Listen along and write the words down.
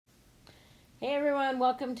Hey everyone,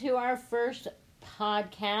 welcome to our first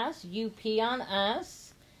podcast, UP on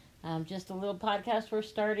Us. Just a little podcast we're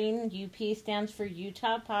starting. UP stands for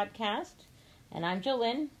Utah Podcast. And I'm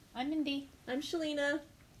Jolynn. I'm Mindy. I'm Shalina.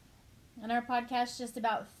 And our podcast is just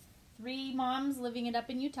about three moms living it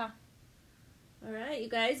up in Utah. All right, you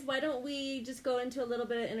guys, why don't we just go into a little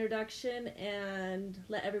bit of introduction and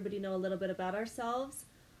let everybody know a little bit about ourselves.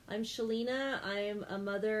 I'm Shalina. I'm a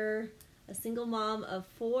mother, a single mom of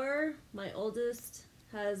 4. My oldest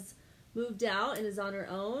has moved out and is on her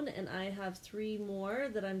own, and I have 3 more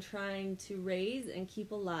that I'm trying to raise and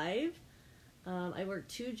keep alive. I work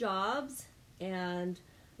 2 jobs, and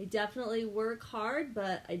I definitely work hard,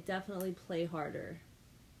 but I definitely play harder.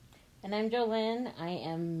 And I'm Jolynn. I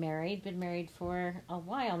am married, been married for a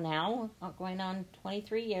while now, going on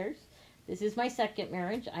 23 years. This is my second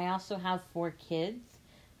marriage. I also have 4 kids.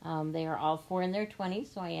 They are all 4 in their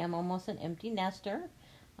 20s, so I am almost an empty nester.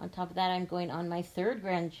 On top of that, I'm going on my 3rd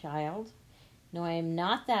grandchild. No, I am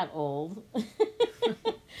not that old,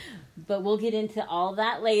 but we'll get into all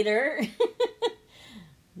that later.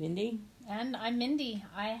 Mindy? And I'm Mindy.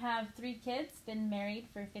 I have 3 kids, been married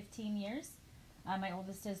for 15 years. My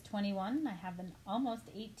oldest is 21. I have an almost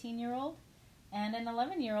 18-year-old and an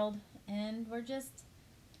 11-year-old, and we're just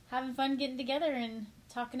having fun getting together and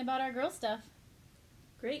talking about our girl stuff.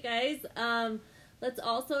 Great, guys. Let's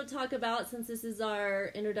also talk about, since this is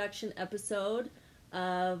our introduction episode,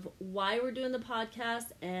 of why we're doing the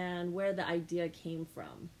podcast and where the idea came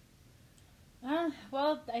from.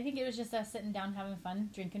 Well, I think it was just us sitting down having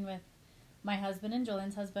fun, drinking with my husband and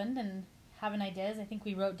Jolynn's husband, and having ideas. I think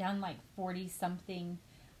we wrote down like 40-something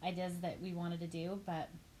ideas that we wanted to do, but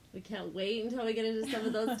we can't wait until we get into some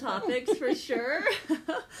of those topics for sure.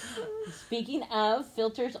 Speaking of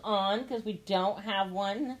filters on, because we don't have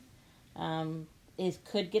one,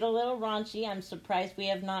 could get a little raunchy. I'm surprised we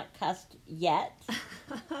have not cussed yet.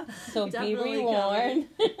 So be rewarned.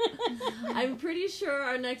 I'm pretty sure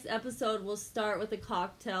our next episode will start with a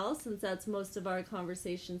cocktail, since that's most of our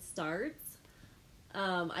conversation starts.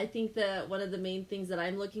 I think that one of the main things that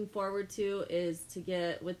I'm looking forward to is to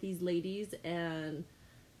get with these ladies and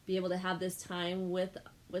be able to have this time with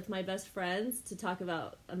my best friends to talk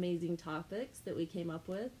about amazing topics that we came up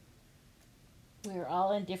with. We're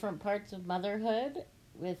all in different parts of motherhood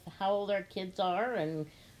with how old our kids are and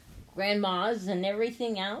grandmas and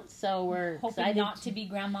everything else, so we're hoping excited not to be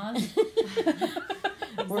grandmas.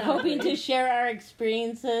 We're hoping to share our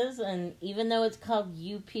experiences, and even though it's called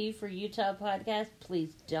UP for Utah Podcast,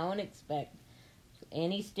 please don't expect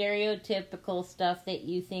any stereotypical stuff that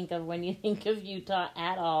you think of when you think of Utah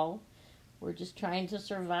at all. We're just trying to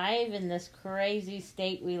survive in this crazy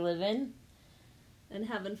state we live in. And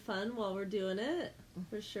having fun while we're doing it,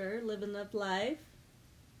 for sure, living up life.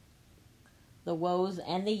 The woes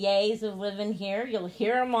and the yays of living here, you'll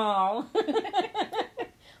hear them all.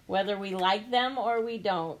 Whether we like them or we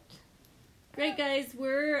don't. Great, guys.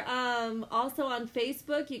 We're also on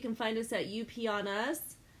Facebook. You can find us at UP on Us.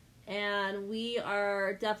 And we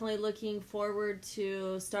are definitely looking forward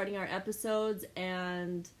to starting our episodes.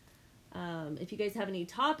 And if you guys have any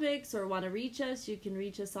topics or want to reach us, you can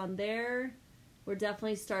reach us on there. We're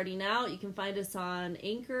definitely starting out. You can find us on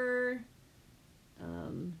Anchor.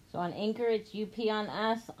 So on Anchor, it's UP on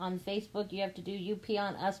Us. On Facebook, you have to do UP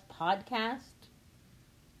on Us Podcast,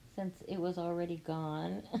 since it was already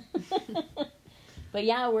gone. But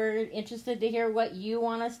yeah, we're interested to hear what you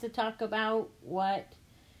want us to talk about, what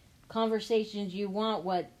conversations you want,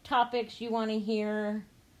 what topics you want to hear.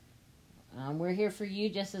 We're here for you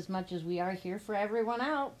just as much as we are here for everyone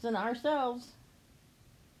else and ourselves.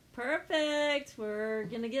 Perfect. We're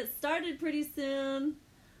going to get started pretty soon.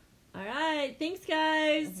 All right. Thanks,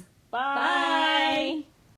 guys. Bye. Bye.